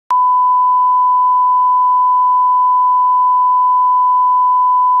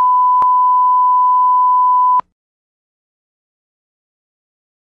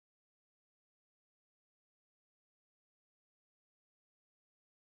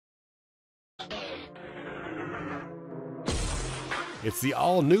It's the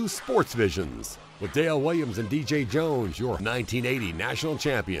all-new Sports Visions with Dale Williams and DJ Jones, your 1980 national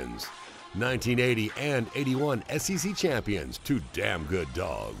champions. 1980 and 81 SEC champions, two damn good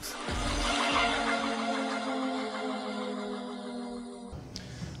dogs.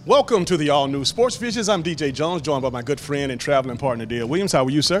 Welcome to the all-new Sports Visions. I'm DJ Jones, joined by my good friend and traveling partner, Dale Williams. How are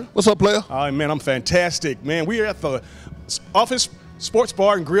you, sir? What's up, player? All right, man, I'm fantastic. Man, we are at the Office Sports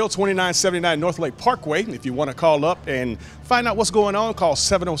Bar and Grill, 2979 North Lake Parkway. If you want to call up and find out what's going on, call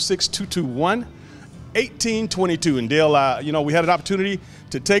 706-221-1822. And Dale, we had an opportunity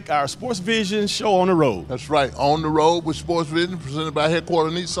to take our Sports Vision show on the road. That's right, on the road with Sports Vision, presented by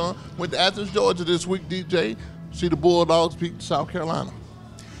Headquarter Nissan. Went to Athens, Georgia this week, DJ. See the Bulldogs beat South Carolina.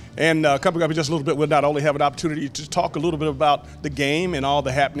 And coming up in just a little bit, we'll not only have an opportunity to talk a little bit about the game and all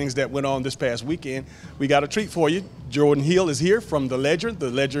the happenings that went on this past weekend, we got a treat for you. Jordan Hill is here from The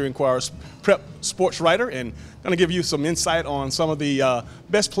Ledger Inquirer's prep sports writer, and going to give you some insight on some of the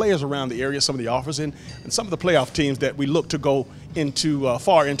best players around the area, some of the offers, and some of the playoff teams that we look to go into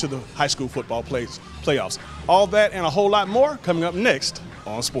far into the high school football playoffs. All that and a whole lot more coming up next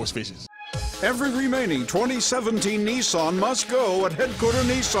on Sports Visions. Every remaining 2017 Nissan must go at Headquarter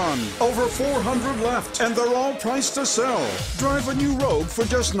Nissan. Over 400 left, and they're all priced to sell. Drive a new Rogue for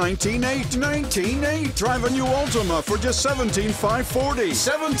just $19,800. $19,800. Drive a new Altima for just $17,540.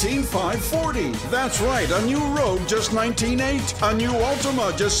 $17,540. That's right, a new Rogue just $19,800. A new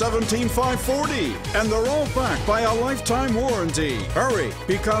Altima just $17,540. And they're all backed by a lifetime warranty. Hurry,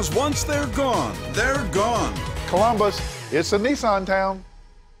 because once they're gone, they're gone. Columbus, it's a Nissan town.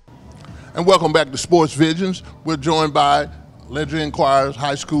 And welcome back to Sports Visions. We're joined by Ledger Inquirer's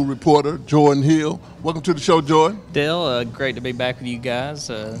high school reporter, Jordan Hill. Welcome to the show, Jordan. Dale, great to be back with you guys.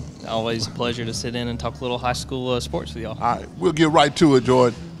 Always a pleasure to sit in and talk a little high school sports with y'all. All right, we'll get right to it,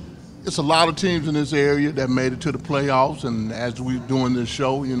 Jordan. It's a lot of teams in this area that made it to the playoffs, and as we're doing this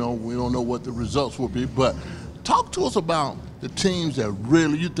show, we don't know what the results will be, but talk to us about the teams that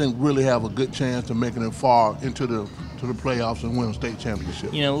you think really have a good chance of making it far into the playoffs and win a state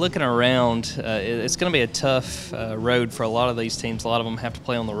championship. Looking around, it's going to be a tough road for a lot of these teams. A lot of them have to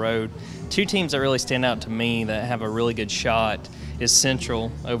play on the road. Two teams that really stand out to me that have a really good shot is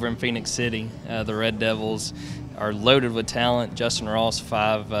Central over in Phoenix City. The Red Devils are loaded with talent. Justin Ross,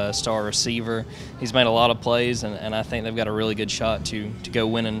 five-star receiver. He's made a lot of plays, and I think they've got a really good shot to go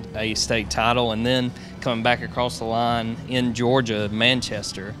winning a state title. And then coming back across the line in Georgia,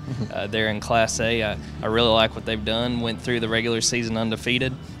 Manchester, they're in Class A. I really like what they've done. Went through the regular season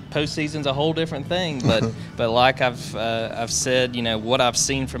undefeated. Postseason's a whole different thing, but like I've said, what I've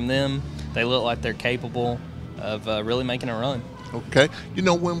seen from them, they look like they're capable of really making a run. Okay.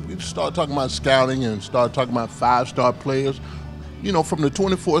 When we start talking about scouting and start talking about five-star players, from the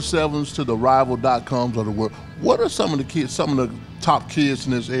 24/7s to the rival.coms of the world, what are some of the top kids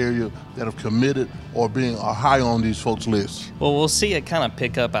in this area that have committed or are high on these folks' lists? Well, we'll see it kind of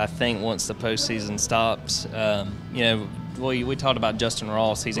pick up, I think, once the postseason stops. We talked about Justin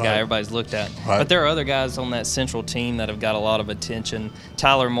Ross. He's a guy everybody's looked at. Right. But there are other guys on that Central team that have got a lot of attention.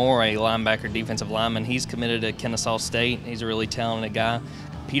 Tyler Moore, a linebacker, defensive lineman, he's committed to Kennesaw State. He's a really talented guy.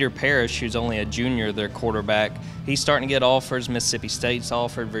 Peter Parrish, who's only a junior, their quarterback, he's starting to get offers. Mississippi State's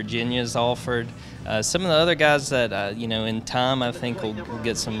offered. Virginia's offered. Some of the other guys that, in time I think will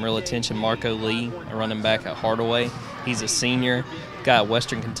get some real attention. Marco Lee, a running back at Hardaway. He's a senior. Guy at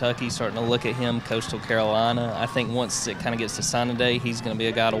Western Kentucky starting to look at him. Coastal Carolina. I think once it kind of gets to signing day, he's going to be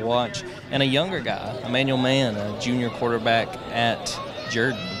a guy to watch. And a younger guy, Emmanuel Mann, a junior quarterback at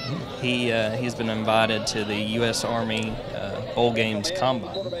Jordan. He's been invited to the U.S. Army Bowl Games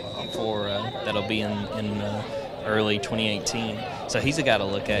Combine that'll be in early 2018. So he's a guy to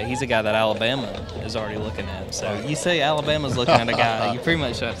look at. He's a guy that Alabama is already looking at. So you say Alabama's looking at a guy, you pretty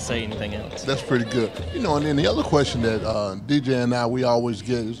much don't have to say anything else. That's pretty good. And then the other question that DJ and we always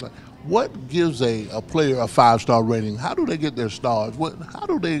get is like, what gives a player a five-star rating? How do they get their stars? How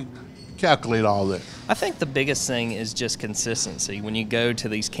do they calculate all that? I think the biggest thing is just consistency. When you go to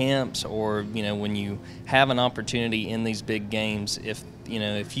these camps or, when you have an opportunity in these big games,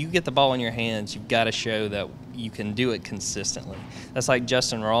 if you get the ball in your hands, you've got to show that you can do it consistently. That's like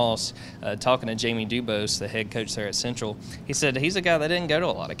Justin Ross, talking to Jamie Dubose, the head coach there at Central. He said he's a guy that didn't go to a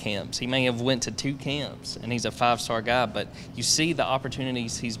lot of camps. He may have went to 2 camps, and he's a five-star guy, but you see the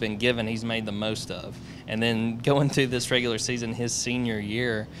opportunities he's been given, he's made the most of. And then going through this regular season, his senior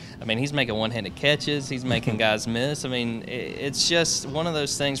year, he's making one-handed catches, he's making guys miss. It's just one of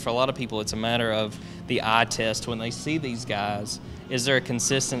those things for a lot of people. It's a matter of the eye test when they see these guys. Is there a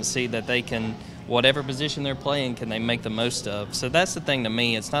consistency that they can whatever position they're playing, can they make the most of? So that's the thing to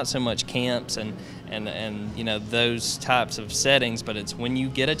me. It's not so much camps and you know, those types of settings, but it's when you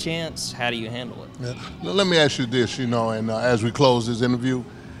get a chance, how do you handle it? Yeah. Now, let me ask you this, you know, and as we close this interview,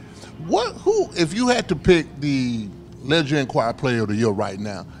 who, if you had to pick the Ledger Enquirer Player of the Year right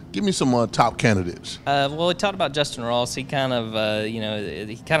now, give me some top candidates. Well, we talked about Justin Ross. He kind of, you know,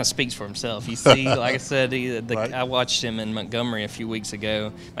 he kind of speaks for himself. You see, like I said, Right. I watched him in Montgomery a few weeks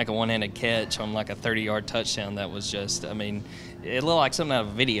ago, make a one-handed catch on like a 30-yard touchdown. That was just, I mean, it looked like something out of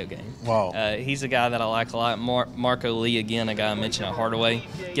a video game. Wow. He's a guy that I like a lot. Marco Lee, again, a guy I mentioned at Hardaway.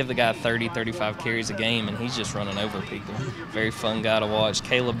 Give the guy 30, 35 carries a game, and he's just running over people. Very fun guy to watch.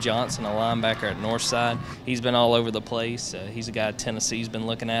 Caleb Johnson, a linebacker at Northside. He's been all over the place. He's a guy Tennessee's been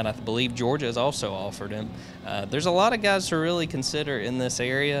looking at. I believe Georgia has also offered him. There's a lot of guys to really consider in this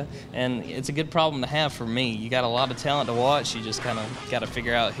area, and it's a good problem to have for me. You got a lot of talent to watch. You just kind of got to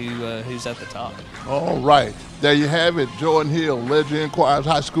figure out who's at the top. All right. There you have it. Jordan Hill, Ledger Enquirer's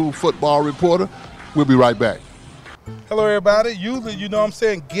high school football reporter. We'll be right back. Hello, everybody. Usually, you know what I'm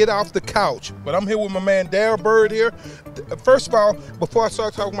saying, get off the couch. But I'm here with my man, Darryl Bird here. First of all, before I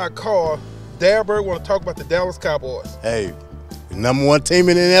start talking about Carl, Darryl Bird want to talk about the Dallas Cowboys. Hey, the #1 team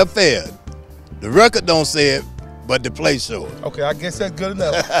in the NFL. The record don't say it, but the play show it. Okay, I guess that's good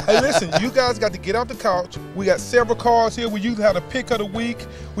enough. Hey, listen, you guys got to get off the couch. We got several cars here. We usually have the pick of the week.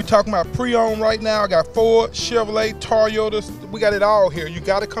 We're talking about pre-owned right now. I got Ford, Chevrolet, Toyota. We got it all here. You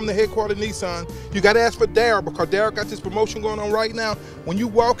got to come to Headquarters Nissan. You got to ask for Darryl, because Darryl got this promotion going on right now. When you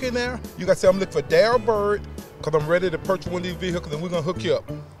walk in there, you got to say, I'm looking for Darryl Bird, because I'm ready to purchase one of these vehicles, and we're going to hook you up.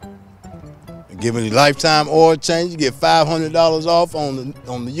 Giving you lifetime oil change, you get $500 off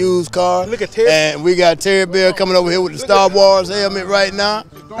on the used car. Look at Terry. And we got Terry Bear coming over here with the Star Wars helmet right now.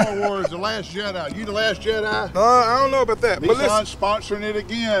 Star Wars, The Last Jedi. You The Last Jedi? I don't know about that. But Nissan listen, sponsoring it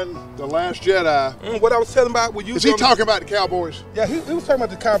again, The Last Jedi. what I was telling about, Is he talking about the Cowboys? Yeah, he was talking about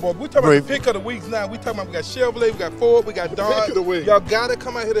the Cowboys. We're talking about the pick of the weeks now. We're talking about, we got Chevrolet, we got Ford, we got Dodge. Pick of the week. Y'all got to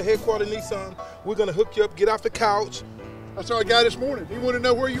come out here to Headquarters Nissan. We're going to hook you up, get off the couch. I saw a guy this morning. He wanted to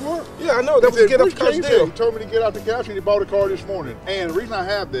know where you were. Yeah, I know. That was a get off the couch deal. He told me to get off the couch, and he bought a car this morning. And the reason I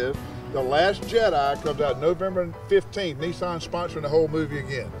have this, The Last Jedi comes out November 15th. Nissan sponsoring the whole movie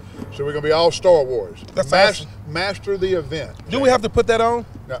again. So we're going to be all Star Wars. That's awesome. Master the event. Do we have to put that on?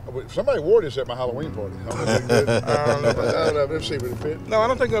 Now, somebody wore this at my Halloween party. I don't know if they did. I don't know. Let's see if it fit. No, I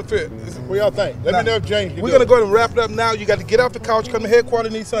don't think it'll fit. What y'all think? Let me know if James can We're do going to it. go ahead and wrap it up now. You got to get off the couch, come to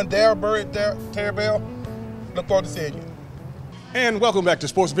Headquarters Nissan, Darryl Bird, Terry Bell. Look forward to seeing you. And welcome back to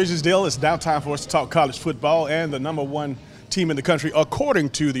Sports Visions, Dale. It's now time for us to talk college football, and the #1 team in the country, according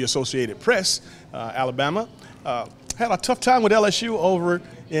to the Associated Press, Alabama, had a tough time with LSU over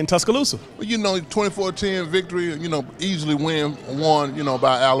in Tuscaloosa. Well, you know, 24-10 victory, you know, easily won, you know,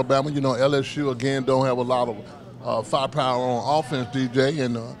 by Alabama. You know, LSU, again, don't have a lot of firepower on offense, DJ,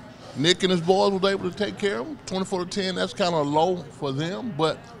 and Nick and his boys were able to take care of them. 24-10, that's kind of low for them,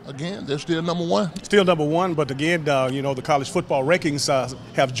 but again, they're still #1. Still #1, but again, you know, the college football rankings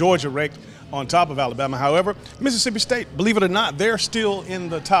have Georgia ranked on top of Alabama. However, Mississippi State, believe it or not, they're still in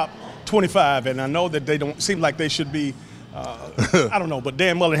the top 25, and I know that they don't seem like they should be. I don't know, but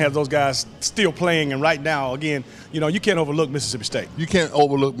Dan Mullen has those guys still playing, and right now, again, you know, you can't overlook Mississippi State. You can't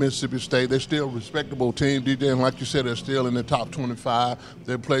overlook Mississippi State. They're still a respectable team, DJ, and like you said, they're still in the top 25.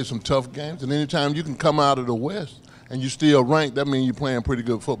 They play some tough games, and anytime you can come out of the West and you still ranked, that means you're playing pretty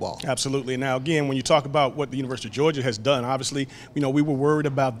good football. Absolutely. Now, again, when you talk about what the University of Georgia has done, obviously, you know, we were worried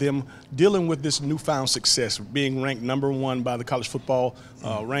about them dealing with this newfound success, being ranked #1 by the college football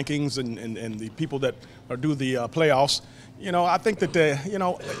rankings and the people that do the playoffs. You know, I think that, you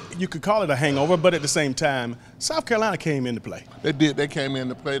know, you could call it a hangover, but at the same time, South Carolina came into play. They did. They came in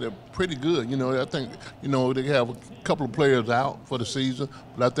to play. They're pretty good. You know, I think, you know, they have a couple of players out for the season,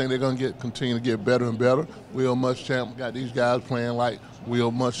 but I think they're going to continue to get better and better. Will Muschamp got these guys playing like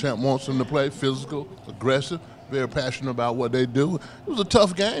Will Muschamp wants them to play, physical, aggressive, very passionate about what they do. It was a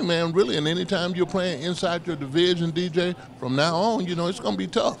tough game, man, really, and anytime you're playing inside your division, DJ, from now on, you know, it's going to be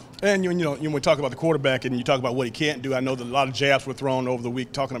tough. And, you know, when we talk about the quarterback and you talk about what he can't do, I know that a lot of jabs were thrown over the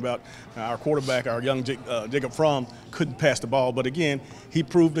week talking about our quarterback, our young Jacob Fromm, couldn't pass the ball. But, again, he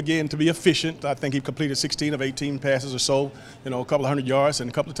proved, again, to be efficient. I think he completed 16 of 18 passes or so, you know, a couple of 100 yards and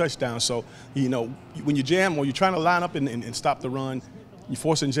a couple of touchdowns. So, you know, when you jam or you're trying to line up and stop the run, you're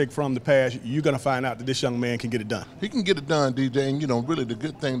forcing Jake Fromm to pass, you're going to find out that this young man can get it done. He can get it done, DJ, and, you know, really the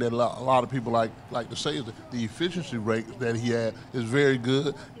good thing that a lot of people like to say is that the efficiency rate that he had is very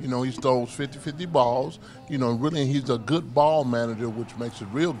good. You know, he throws 50-50 balls. You know, really he's a good ball manager, which makes it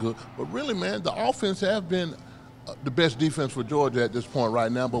real good. But really, man, the offense has been the best defense for Georgia at this point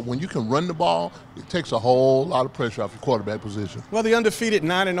right now, but when you can run the ball, it takes a whole lot of pressure off your quarterback position. Well, the undefeated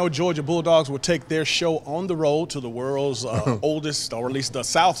 9-0 Georgia Bulldogs will take their show on the road to the world's oldest, or at least the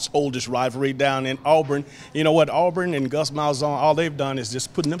South's oldest rivalry down in Auburn. You know what? Auburn and Gus Malzahn, all they've done is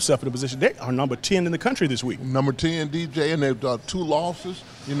just putting themselves in a position. They are number 10 in the country this week. Number 10, DJ, and they've done 2 losses,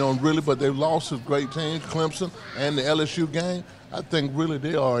 really, but they've lost to great teams, Clemson and the LSU game. I think really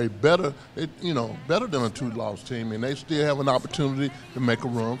they are better than a 2-loss team, and they still have an opportunity to make a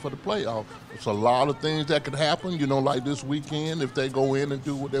run for the playoff. It's a lot of things that could happen, like this weekend if they go in and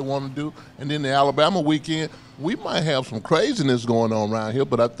do what they want to do. And then the Alabama weekend, we might have some craziness going on around here,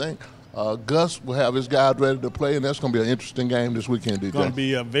 but I think Gus will have his guys ready to play, and that's going to be an interesting game this weekend, DJ. It's going to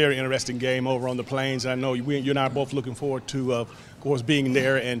be a very interesting game over on the Plains. I know you and I are both looking forward to, of course, being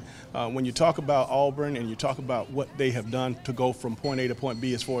there. And when you talk about Auburn and you talk about what they have done to go from point A to point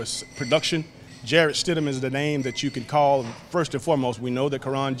B as far as production, Jarrett Stidham is the name that you can call. First and foremost, we know that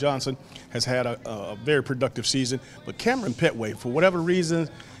Karan Johnson has had a very productive season, but Cameron Petway, for whatever reason,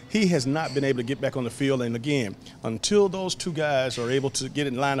 he has not been able to get back on the field. And again, until those 2 guys are able to get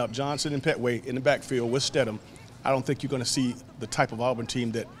in line up, Johnson and Petway in the backfield with Stidham, I don't think you're going to see the type of Auburn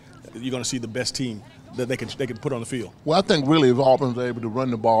team that you're going to see the best team that they can put on the field. Well, I think really if Auburn's able to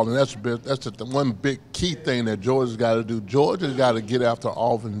run the ball, and that's the one big key thing that Georgia's got to do. Georgia's got to get after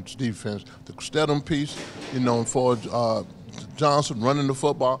Auburn's defense. The Stidham piece, for Johnson running the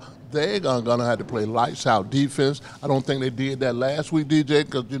football, they're going to have to play lights-out defense. I don't think they did that last week, DJ,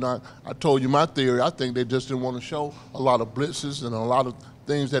 because, I told you my theory. I think they just didn't want to show a lot of blitzes and a lot of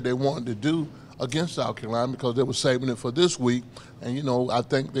things that they wanted to do against South Carolina because they were saving it for this week. And, I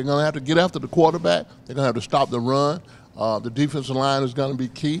think they're going to have to get after the quarterback. They're going to have to stop the run. The defensive line is going to be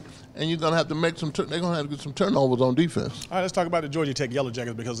key. And you're going to have to make they're going to have to get some turnovers on defense. All right, let's talk about the Georgia Tech Yellow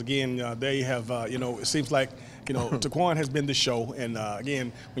Jackets because, again, they have, it seems like, Taquan has been the show. And,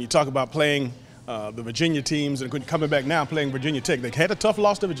 again, when you talk about playing the Virginia teams and coming back now playing Virginia Tech, they had a tough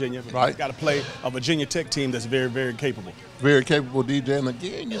loss to Virginia, but they've got to play a Virginia Tech team that's very, very capable. Very capable, DJ. And,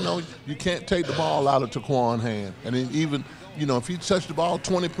 again, you can't take the ball out of Taquan's hand. And even – if he touched the ball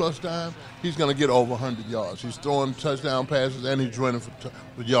 20-plus times, he's going to get over 100 yards. He's throwing touchdown passes, and he's running for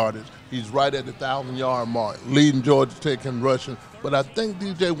yardage. He's right at the 1,000-yard mark, leading Georgia Tech in rushing. But I think,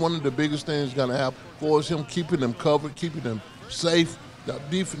 DJ, one of the biggest things going to happen is him keeping them covered, keeping them safe.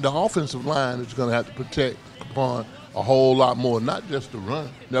 The offensive line is going to have to protect upon a whole lot more, not just the run.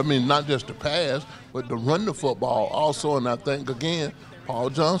 Not just the pass, but to run the football also. And I think, again, Paul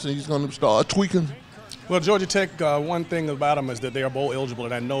Johnson, he's going to start tweaking. Well, Georgia Tech, one thing about them is that they are bowl eligible,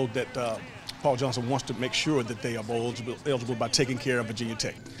 and I know that Paul Johnson wants to make sure that they are bowl eligible by taking care of Virginia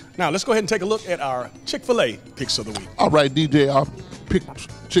Tech. Now, let's go ahead and take a look at our Chick-fil-A picks of the week. All right, DJ, our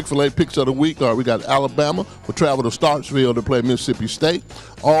Chick-fil-A picks of the week are we got Alabama will travel to Starksville to play Mississippi State.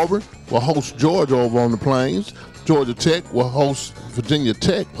 Auburn will host Georgia over on the Plains. Georgia Tech will host Virginia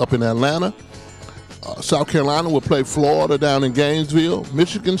Tech up in Atlanta. South Carolina will play Florida down in Gainesville.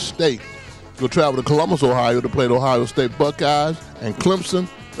 Michigan State will travel to Columbus, Ohio to play the Ohio State Buckeyes, and Clemson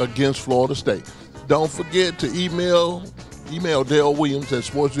against Florida State. Don't forget to email Dale Williams at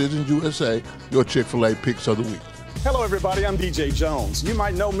Sports Vision USA your Chick-fil-A picks of the week. Hello, everybody. I'm DJ Jones. You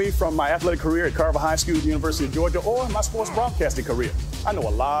might know me from my athletic career at Carver High School, University of Georgia, or my sports broadcasting career. I know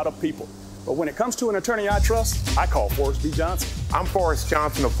a lot of people. But when it comes to an attorney I trust, I call Forrest B. Johnson. I'm Forrest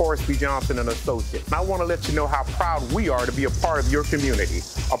Johnson of Forrest B. Johnson & Associates. And I want to let you know how proud we are to be a part of your community,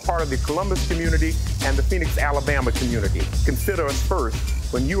 a part of the Columbus community and the Phoenix, Alabama community. Consider us first.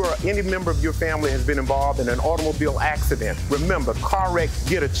 When you or any member of your family has been involved in an automobile accident, remember, car wreck,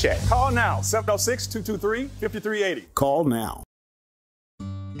 get a check. Call now, 706-223-5380. Call now.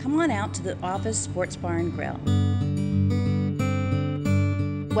 Come on out to the Office Sports Bar and Grill.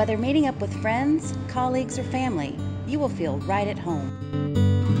 Whether meeting up with friends, colleagues, or family, you will feel right at home.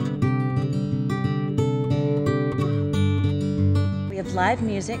 We have live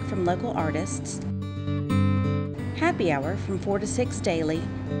music from local artists, happy hour from 4 to 6 daily,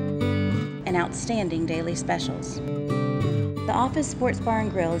 and outstanding daily specials. The Office Sports Bar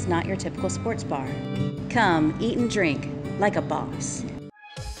and Grill is not your typical sports bar. Come eat and drink like a boss.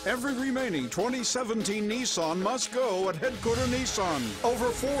 Every remaining 2017 Nissan must go at Headquarter Nissan. Over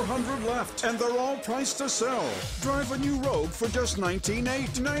 400 left, and they're all priced to sell. Drive a new Rogue for just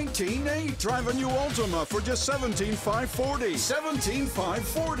 $19,800. $19,800. Drive a new Altima for just $17,540.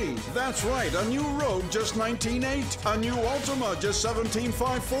 $17,540. That's right, a new Rogue just $19,800. A new Altima just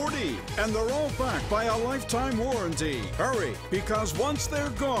 $17,540. And they're all backed by a lifetime warranty. Hurry, because once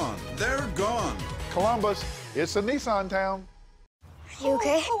they're gone, they're gone. Columbus, it's a Nissan town. You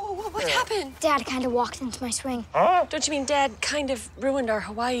okay? What happened? Dad kind of walked into my swing. Don't you mean Dad kind of ruined our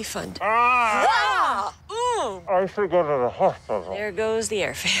Hawaii fund? I should go to the hospital. There goes the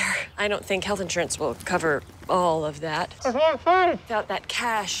airfare. I don't think health insurance will cover all of that. Without that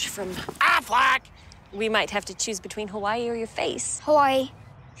cash from Aflac, we might have to choose between Hawaii or your face. Hawaii.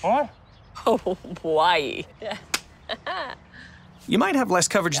 What? Oh, Hawaii. You might have less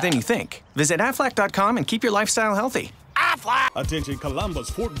coverage than you think. Visit Aflac.com and keep your lifestyle healthy. Attention Columbus,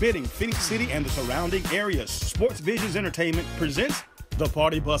 Fort Benning, Phoenix City, and the surrounding areas. Sports Visions Entertainment presents the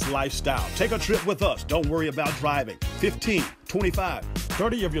Party Bus Lifestyle. Take a trip with us. Don't worry about driving. 15, 25,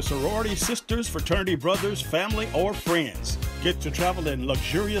 30 of your sorority sisters, fraternity brothers, family, or friends. Get to travel in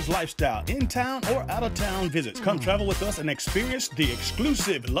luxurious lifestyle, in town or out of town visits. Come travel with us and experience the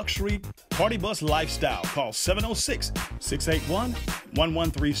exclusive luxury Party Bus Lifestyle. Call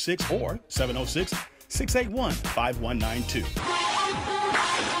 706-681-1136 or 706-681-5192.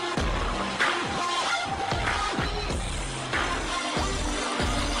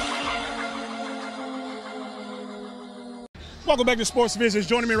 Welcome back to Sports Visions.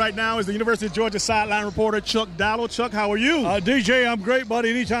 Joining me right now is the University of Georgia sideline reporter, Chuck Dowdle. Chuck, how are you? DJ, I'm great, buddy.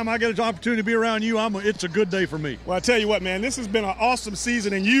 Anytime I get an opportunity to be around you, it's a good day for me. Well, I tell you what, man, this has been an awesome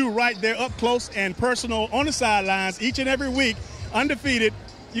season, and you right there up close and personal on the sidelines each and every week, undefeated.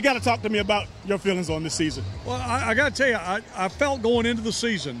 You got to talk to me about your feelings on this season. Well, I got to tell you, I felt going into the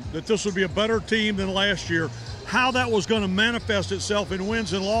season that this would be a better team than last year. How that was going to manifest itself in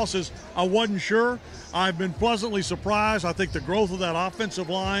wins and losses, I wasn't sure. I've been pleasantly surprised. I think the growth of that offensive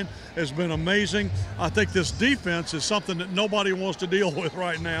line has been amazing. I think this defense is something that nobody wants to deal with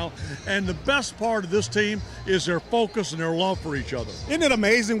right now. And the best part of this team is their focus and their love for each other. Isn't it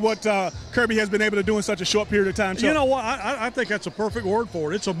amazing what Kirby has been able to do in such a short period of time, Chuck? You know what? I think that's a perfect word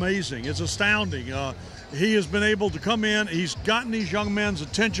for it. It's amazing. It's astounding. He has been able to come in. He's gotten these young men's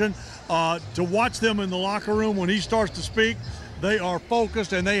attention. To watch them in the locker room when he starts to speak, they are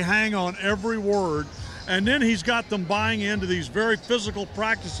focused and they hang on every word. And then he's got them buying into these very physical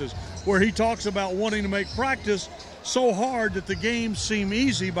practices where he talks about wanting to make practice so hard that the games seem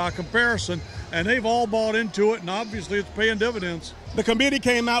easy by comparison, and they've all bought into it, and obviously it's paying dividends. The committee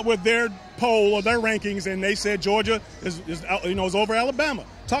came out with their poll or their rankings, and they said Georgia is over Alabama.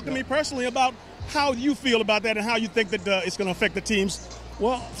 Talk to me personally about how you feel about that and how you think that it's going to affect the team's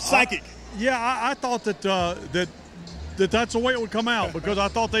psychic. I thought that that's the way it would come out, because I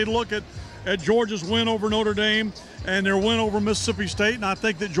thought they'd look at Georgia's win over Notre Dame and their win over Mississippi State, and I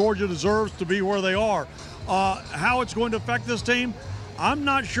think that Georgia deserves to be where they are. How it's going to affect this team, I'm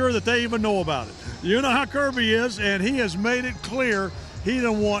not sure that they even know about it. You know how Kirby is, and he has made it clear he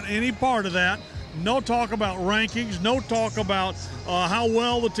doesn't want any part of that. No talk about rankings, no talk about how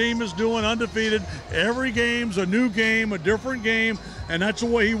well the team is doing, undefeated. Every game's a new game, a different game, and that's the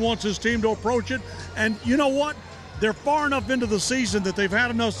way he wants his team to approach it. And you know what? They're far enough into the season that they've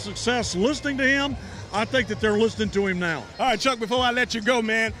had enough success listening to him. I think that they're listening to him now. All right, Chuck, before I let you go,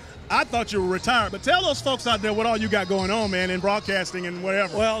 man, I thought you were retired, but tell those folks out there what all you got going on, man, in broadcasting and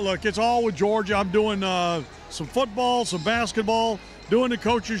whatever. Well, look, it's all with Georgia. I'm doing some football, some basketball, doing the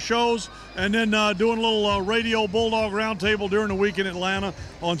coaches' shows, and then doing a little radio Bulldog Roundtable during the week in Atlanta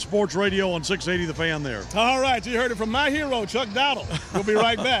on sports radio on 680 The Fan there. All right, you heard it from my hero, Chuck Dowdle. We'll be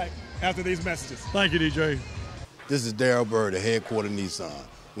right back after these messages. Thank you, DJ. This is Darryl Bird, the headquarters Nissan.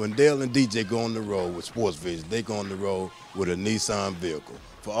 When Dale and DJ go on the road with Sports Vision, they go on the road with a Nissan vehicle.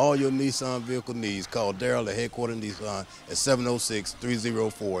 For all your Nissan vehicle needs, call Darryl at headquarters Nissan at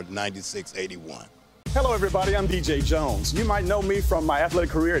 706-304-9681. Hello, everybody. I'm DJ Jones. You might know me from my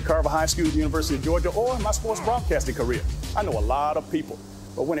athletic career at Carver High School, University of Georgia, or my sports broadcasting career. I know a lot of people.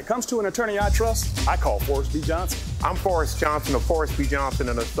 But when it comes to an attorney I trust, I call Forrest B. Johnson. I'm Forrest Johnson of Forrest B. Johnson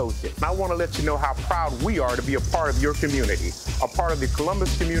 & Associates. And I want to let you know how proud we are to be a part of your community, a part of the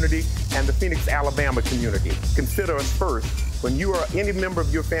Columbus community and the Phoenix, Alabama community. Consider us first. When you or any member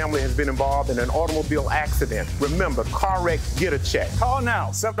of your family has been involved in an automobile accident, remember, car wreck, get a check. Call now,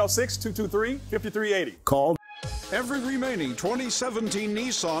 706-223-5380. Call. Every remaining 2017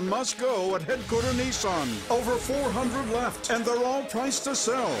 Nissan must go at Headquarters Nissan. Over 400 left, and they're all priced to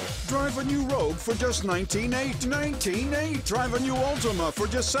sell. Drive a new Rogue for just $19,800. $19,800. Drive a new Altima for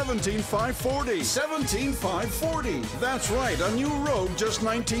just $17,540. $17,540. That's right, a new Rogue just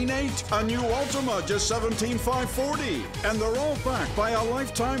 $19,800. A new Altima just $17,540. And they're all backed by a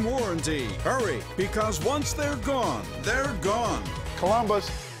lifetime warranty. Hurry, because once they're gone, they're gone. Columbus,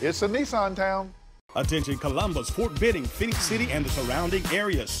 it's a Nissan town. Attention Columbus, Fort Benning, Phoenix City, and the surrounding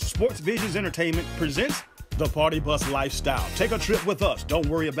areas. Sports Visions Entertainment presents the Party Bus Lifestyle. Take a trip with us. Don't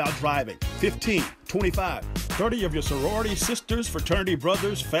worry about driving. 15, 25, 30 of your sorority sisters, fraternity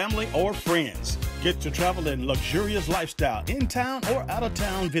brothers, family, or friends. Get to travel in luxurious lifestyle, in town or out of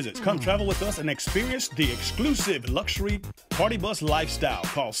town visits. Come travel with us and experience the exclusive luxury party bus lifestyle.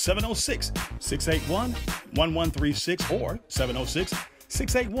 Call 706-681-1136 or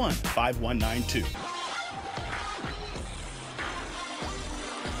 706-681-5192.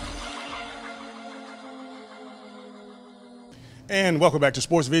 And welcome back to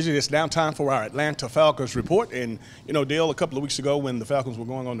Sports Vision. It's now time for our Atlanta Falcons report. And, you know, Dale, a couple of weeks ago when the Falcons were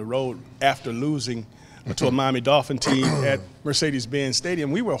going on the road after losing to a Miami Dolphin team at Mercedes-Benz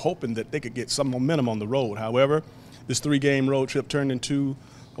Stadium, we were hoping that they could get some momentum on the road. However, this 3-game road trip turned into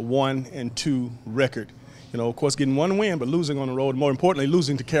a 1-2 record. You know, of course, getting one win, but losing on the road. More importantly,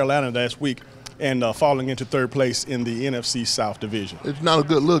 losing to Carolina last week and falling into third place in the NFC South Division. It's not a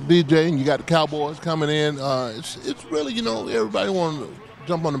good look, DJ, and you got the Cowboys coming in. It's really, you know, everybody wants to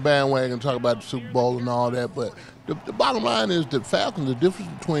jump on the bandwagon and talk about the Super Bowl and all that, but the bottom line is the Falcons, the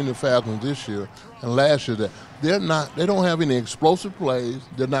difference between the Falcons this year and last year, that they don't have any explosive plays.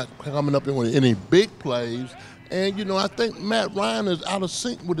 They're not coming up with any big plays. And, you know, I think Matt Ryan is out of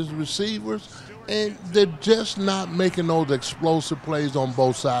sync with his receivers, and they're just not making those explosive plays on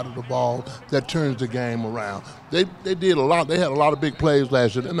both sides of the ball that turns the game around. They did a lot. They had a lot of big plays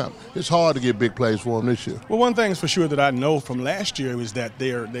last year. It's hard to get big plays for them this year. Well, one thing is for sure that I know from last year is that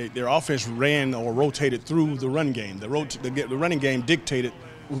their offense ran or rotated through the run game. The running game dictated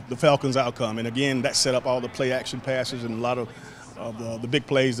the Falcons' outcome, and again, that set up all the play-action passes and a lot of the big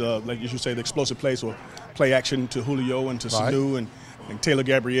plays, like you should say, the explosive plays or play action to Julio and to Sanu and Taylor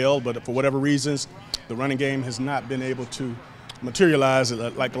Gabriel, but for whatever reasons, the running game has not been able to materialize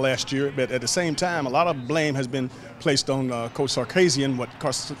like last year. But at the same time, a lot of blame has been placed on Coach Sarkisian.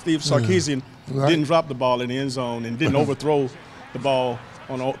 Steve Sarkisian didn't drop the ball in the end zone and didn't overthrow the ball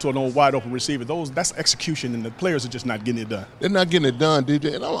to an wide open receiver. That's execution, and the players are just not getting it done. They're not getting it done,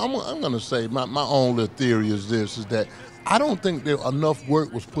 DJ. And I'm going to say my own little theory is that I don't think enough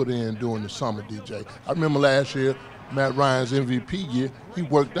work was put in during the summer, DJ. I remember last year, Matt Ryan's MVP year, he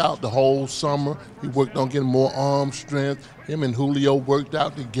worked out the whole summer. He worked on getting more arm strength. Him and Julio worked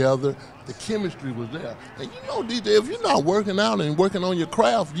out together. The chemistry was there. And you know, DJ, if you're not working out and working on your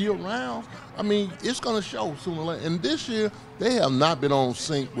craft year-round, I mean, it's going to show sooner or later. And this year, they have not been on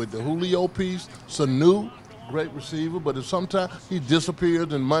sync with the Julio piece. Sanu, great receiver, but sometimes he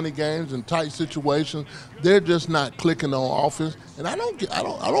disappears in money games and tight situations. They're just not clicking on offense, and I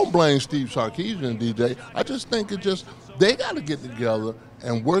don't blame Steve Sarkisian, DJ. I just think they got to get together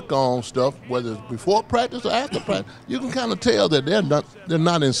and work on stuff, whether it's before practice or after practice. You can kind of tell that they're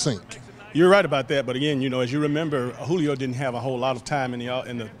not in sync. You're right about that, but again, you know, as you remember, Julio didn't have a whole lot of time in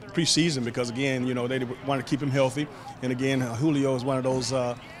the preseason because, again, you know, they wanted to keep him healthy, and again, Julio is one of those.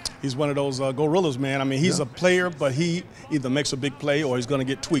 He's one of those gorillas, man. I mean, he's a player, but he either makes a big play or he's going to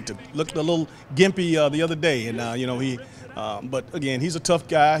get tweaked. It looked a little gimpy the other day, and you know but again, he's a tough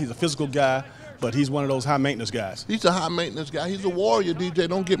guy. He's a physical guy, but he's one of those high maintenance guys. He's a high maintenance guy. He's a warrior, DJ.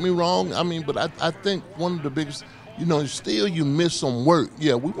 Don't get me wrong. I mean, but I think one of the biggest. You know, still you miss some work.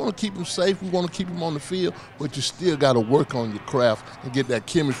 Yeah, we want to keep him safe. We want to keep him on the field, but you still got to work on your craft and get that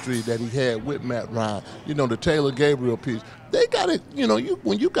chemistry that he had with Matt Ryan. You know, the Taylor Gabriel piece. They got it. You know,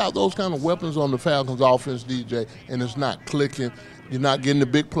 when you got those kind of weapons on the Falcons offense, DJ, and it's not clicking, you're not getting the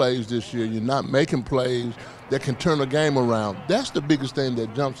big plays this year. You're not making plays that can turn a game around. That's the biggest thing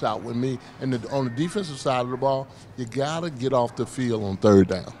that jumps out with me. And on the defensive side of the ball, you got to get off the field on third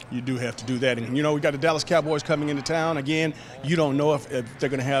down. You do have to do that. And, you know, we got the Dallas Cowboys coming into town. Again, you don't know if they're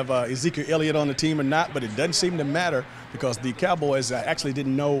going to have Ezekiel Elliott on the team or not, but it doesn't seem to matter because the Cowboys actually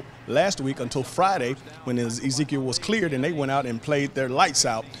didn't know last week until Friday when Ezekiel was cleared and they went out and played their lights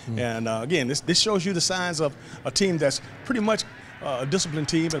out. And, again, this shows you the signs of a team that's pretty much a disciplined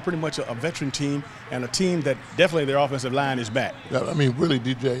team, but pretty much a veteran team, and a team that definitely their offensive line is back. Yeah, I mean, really,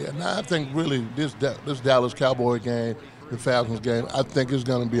 DJ, and I think really this Dallas Cowboy game, the Falcons game, I think is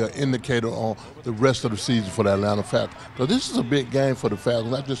going to be an indicator on the rest of the season for the Atlanta Falcons. Because this is a big game for the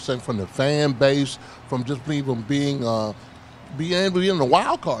Falcons, not just saying from the fan base, from just even being able to be in a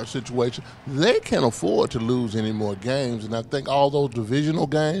wild card situation. They can't afford to lose any more games, and I think all those divisional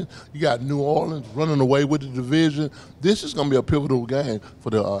games, you got New Orleans running away with the division. This is going to be a pivotal game for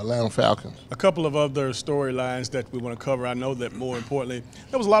the Atlanta Falcons. A couple of other storylines that we want to cover. I know that more importantly,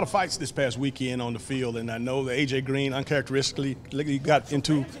 there was a lot of fights this past weekend on the field, and I know that A.J. Green uncharacteristically got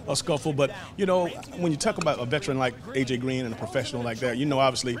into a scuffle, but, you know, when you talk about a veteran like A.J. Green and a professional like that, you know,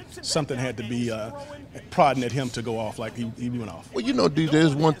 obviously something had to be prodding at him to go off. Like he went off. Well, you know, DJ,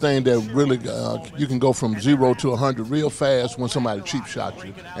 there's one thing that really you can go from 0 to 100 real fast when somebody cheap shot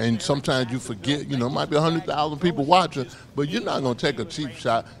you. And sometimes you forget, you know, it might be 100,000 people watching, but you're not going to take a cheap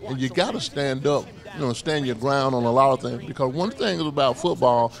shot. And you got to stand up, you know, stand your ground on a lot of things. Because one thing about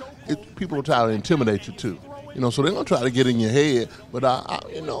football, people will try to intimidate you too. You know, so they're going to try to get in your head. But,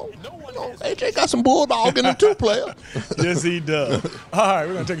 you know, AJ got some bulldog in him too, player. Yes, he does. All right,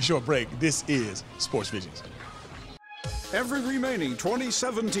 we're going to take a short break. This is Sports Visions. Every remaining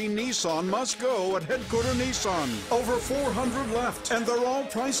 2017 Nissan must go at Headquarter Nissan. Over 400 left, and they're all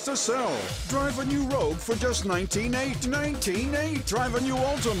priced to sell. Drive a new Rogue for just $19,800. $19,800. Drive a new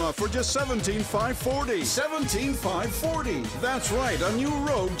Altima for just $17,540. $17,540. That's right, a new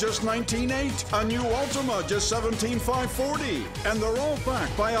Rogue just $19,800. A new Altima just $17,540. And they're all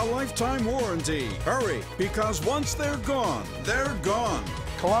backed by a lifetime warranty. Hurry, because once they're gone, they're gone.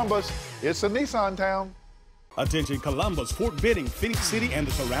 Columbus, it's a Nissan town. Attention Columbus, Fort Benning, Phoenix City, and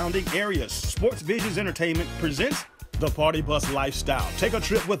the surrounding areas. Sports Visions Entertainment presents the Party Bus Lifestyle. Take a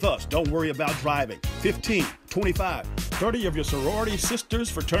trip with us. Don't worry about driving. 15, 25, 30 of your sorority sisters,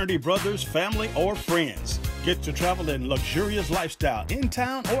 fraternity brothers, family, or friends. Get to travel in luxurious lifestyle,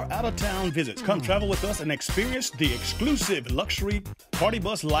 in-town or out-of-town visits. Come travel with us and experience the exclusive luxury Party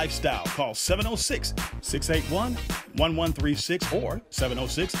Bus Lifestyle. Call 706-681-1136 or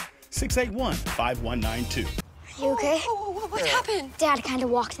 706-681-5192. You okay? What happened? Dad kind of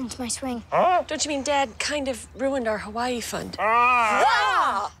walked into my swing. Don't you mean Dad kind of ruined our Hawaii fund?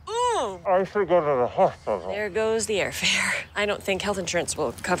 I should go to the hospital. There goes the airfare. I don't think health insurance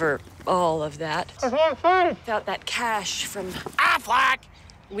will cover all of that. Without that cash from Aflac,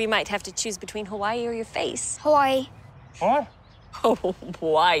 we might have to choose between Hawaii or your face. Hawaii. Huh? Oh,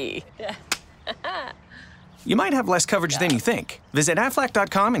 Hawaii. You might have less coverage than you think. Visit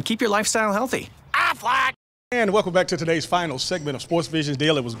Aflac.com and keep your lifestyle healthy. Aflac! And welcome back to today's final segment of Sports Visions.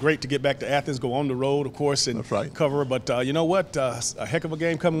 Dale, it was great to get back to Athens, go on the road, of course, and cover. But you know what? A heck of a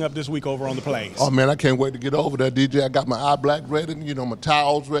game coming up this week over on the Plains. Oh, man, I can't wait to get over there, DJ. I got my eye black ready, you know, my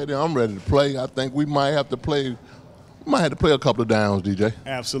towels ready. I'm ready to play. I think we might have to play. We might have to play a couple of downs, DJ.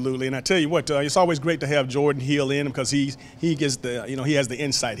 Absolutely, and I tell you what, it's always great to have Jordan Hill in because he gets the, you know, he has the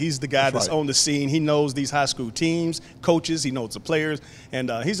insight. He's the guy that's on the scene. He knows these high school teams, coaches. He knows the players, and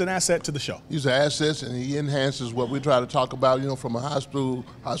he's an asset to the show. He's an asset, and he enhances what we try to talk about, you know, from a high school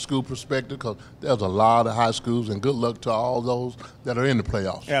perspective. Because there's a lot of high schools, and good luck to all those that are in the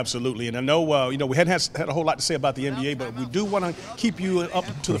playoffs. Absolutely, and I know, you know, we hadn't had a whole lot to say about the NBA, but we do want to keep you up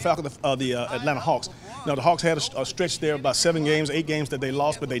to the Falcons, the Atlanta Hawks. Now, the Hawks had a stretch there, about 7 games, 8 games that they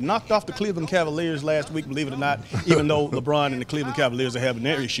lost, but they knocked off the Cleveland Cavaliers last week, believe it or not, even though LeBron and the Cleveland Cavaliers are having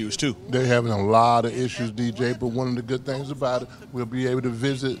their issues, too. They're having a lot of issues, DJ, but one of the good things about it, we'll be able to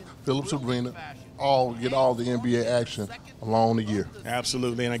visit Phillips Arena, get all the NBA action along the year.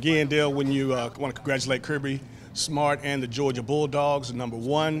 Absolutely. And again, Dale, when you want to congratulate Kirby Smart and the Georgia Bulldogs,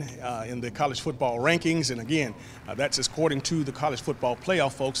 #1 in the college football rankings. And again, that's according to the college football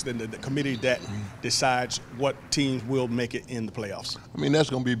playoff folks, then the committee that decides what teams will make it in the playoffs. I mean, that's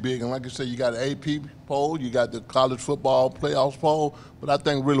going to be big. And like I said, you got the AP poll, you got the college football playoffs poll. But I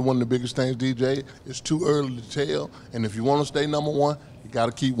think really one of the biggest things, DJ, it's too early to tell. And if you want to stay #1, you got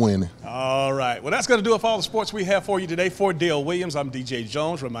to keep winning. All right. Well, that's going to do it for all the sports we have for you today. For Dale Williams, I'm DJ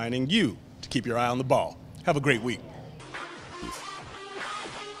Jones, reminding you to keep your eye on the ball. Have a great week.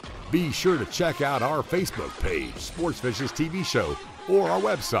 Be sure to check out our Facebook page, Sports Visions TV Show, or our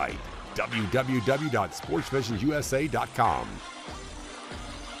website, www.sportsvisionsusa.com.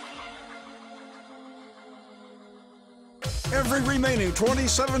 Every remaining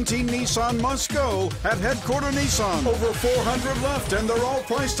 2017 Nissan must go at Headquarter Nissan. Over 400 left, and they're all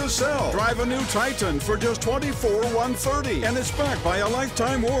priced to sell. Drive a new Titan for just $24,130, and it's backed by a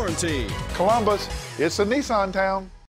lifetime warranty. Columbus, it's a Nissan town.